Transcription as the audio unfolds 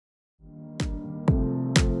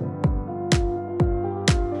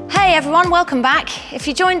Hey everyone, welcome back. If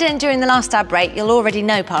you joined in during the last ad break, you'll already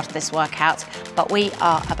know part of this workout, but we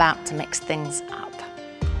are about to mix things up.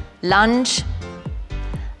 Lunge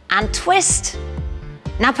and twist.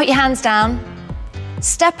 Now put your hands down,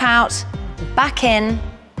 step out, back in.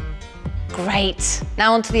 Great.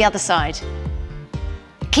 Now onto the other side.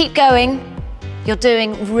 Keep going. You're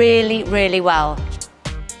doing really, really well.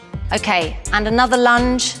 Okay, and another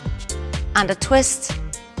lunge and a twist.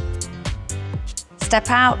 Step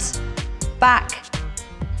out, back.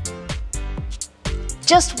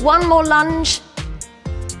 Just one more lunge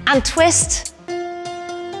and twist.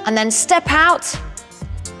 And then step out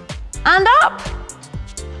and up.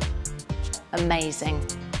 Amazing.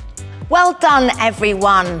 Well done,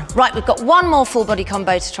 everyone. Right, we've got one more full body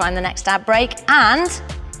combo to try in the next ad break, and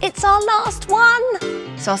it's our last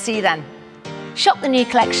one. So I'll see you then. Shop the new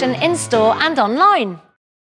collection in store and online.